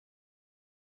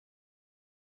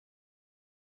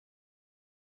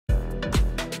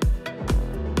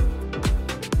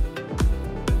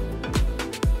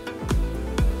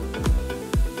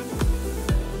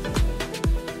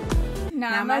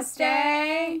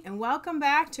Namaste. And welcome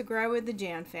back to Grow with the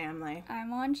J.A.N family.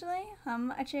 I'm Anjali.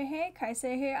 Hum ache hai, kaise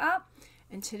hai aap?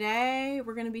 And today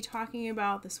we're going to be talking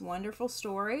about this wonderful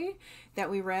story that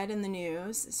we read in the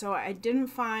news. So I didn't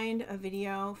find a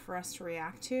video for us to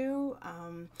react to.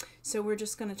 So we're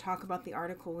just going to talk about the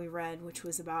article we read, which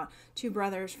was about two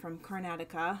brothers from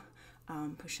Karnataka,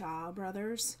 Pusha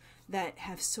brothers, that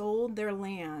have sold their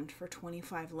land for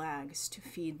 25 lakhs to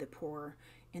feed the poor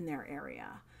in their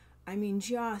area. I mean,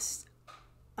 just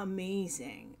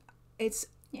amazing. It's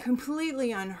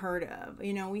completely unheard of.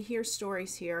 You know, we hear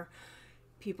stories here,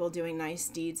 people doing nice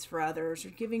deeds for others or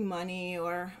giving money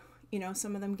or, you know,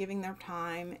 some of them giving their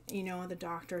time, you know, the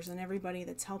doctors and everybody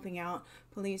that's helping out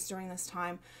police during this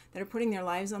time that are putting their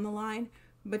lives on the line.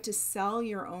 But to sell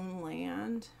your own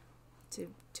land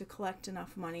to collect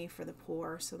enough money for the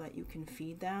poor so that you can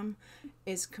feed them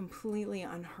is completely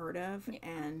unheard of.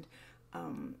 And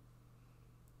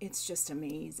it's just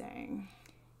amazing.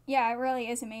 Yeah, it really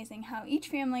is amazing how each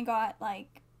family got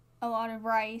like a lot of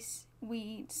rice,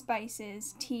 wheat,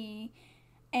 spices, tea,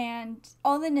 and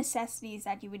all the necessities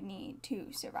that you would need to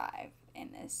survive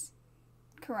in this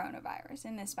coronavirus,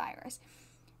 in this virus.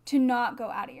 To not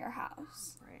go out of your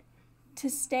house. Right.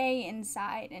 To stay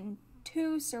inside and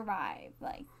to survive.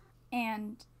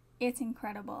 And it's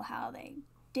incredible how they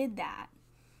did that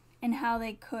and how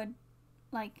they could,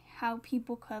 how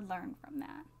people could learn from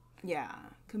that. Yeah,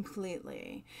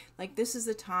 completely. Like, this is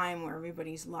a time where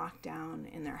everybody's locked down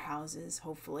in their houses,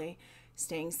 hopefully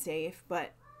staying safe.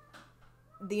 But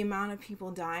the amount of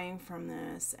people dying from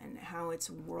this and how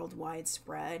it's worldwide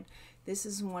spread, this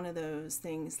is one of those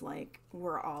things, like,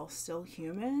 we're all still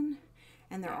human.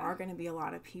 And there are going to be a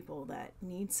lot of people that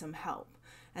need some help.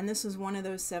 And this was one of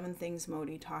those 7 things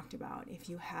Modi talked about. If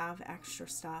you have extra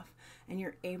stuff and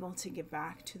you're able to give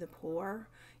back to the poor,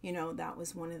 you know, that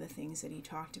was one of the things that he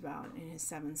talked about in his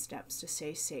 7 steps to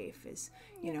stay safe is,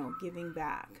 you know, giving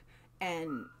back.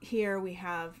 And here we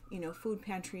have, you know, food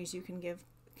pantries. You can give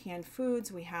canned foods.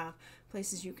 We have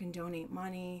places you can donate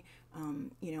money,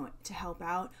 you know, to help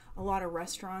out. A lot of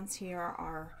restaurants here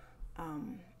are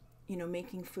you know,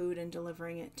 making food and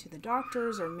delivering it to the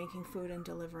doctors or making food and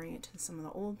delivering it to some of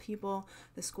the old people.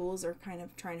 The schools are kind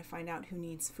of trying to find out who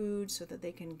needs food so that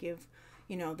they can give,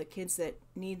 you know, the kids that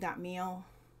need that meal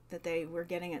that they were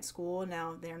getting at school,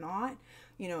 now they're not,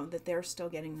 you know, that they're still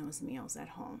getting those meals at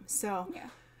home. So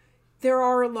there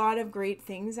are a lot of great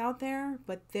things out there,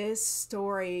 but this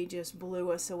story just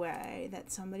blew us away that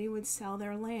somebody would sell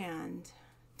their land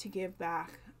to give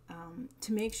back,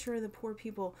 to make sure the poor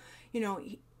people, you know,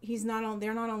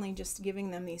 they're not only just giving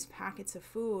them these packets of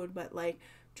food, but like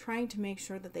trying to make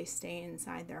sure that they stay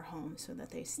inside their home so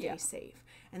that they stay safe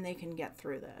and they can get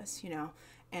through this, you know,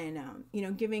 and, you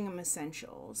know, giving them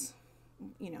essentials,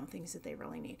 you know, things that they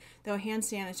really need. Though hand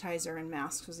sanitizer and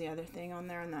masks was the other thing on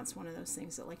there, and that's one of those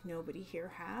things that like nobody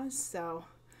here has. So,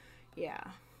 yeah.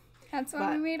 That's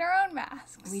why we made our own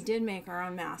masks. We did make our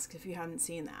own masks, if you haven't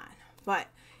seen that. But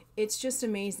it's just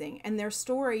amazing. And their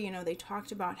story, you know, they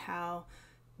talked about how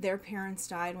their parents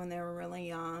died when they were really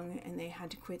young and they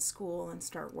had to quit school and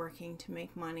start working to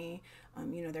make money.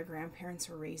 You know, their grandparents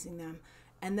were raising them.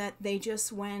 And that they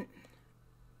just went,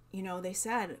 you know, they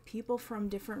said people from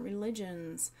different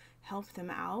religions helped them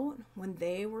out when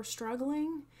they were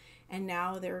struggling. And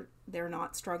now they're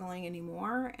not struggling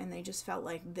anymore. And they just felt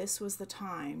like this was the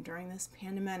time during this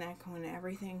pandemic when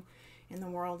everything in the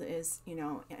world is, you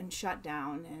know, and shut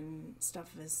down and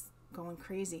stuff is going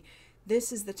crazy.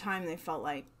 This is the time they felt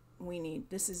like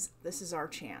this is our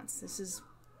chance. This is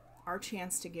our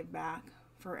chance to give back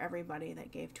for everybody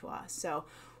that gave to us. So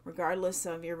regardless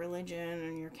of your religion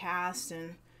and your caste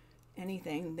and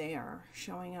anything, they are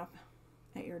showing up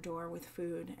at your door with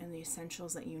food and the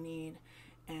essentials that you need.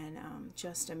 And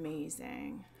just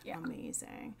amazing.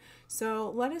 Amazing.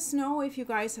 So let us know if you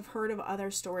guys have heard of other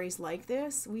stories like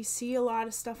this. We see a lot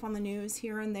of stuff on the news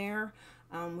here and there.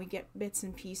 We get bits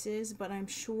and pieces, but I'm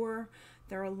sure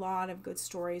there are a lot of good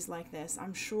stories like this.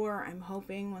 I'm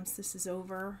hoping once this is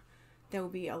over, there will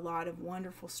be a lot of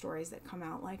wonderful stories that come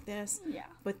out like this. Yeah.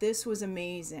 But this was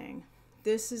amazing.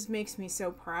 Makes me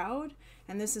so proud.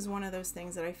 And this is one of those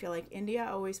things that I feel like India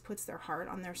always puts their heart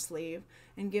on their sleeve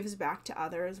and gives back to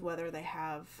others, whether they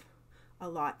have a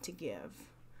lot to give.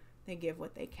 They give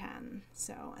what they can.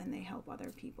 So, and they help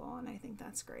other people. And I think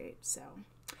that's great. So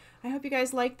I hope you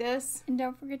guys like this. And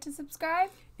don't forget to subscribe.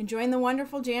 And join the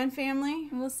wonderful J.A.N family.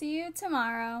 And we'll see you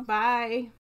tomorrow. Bye.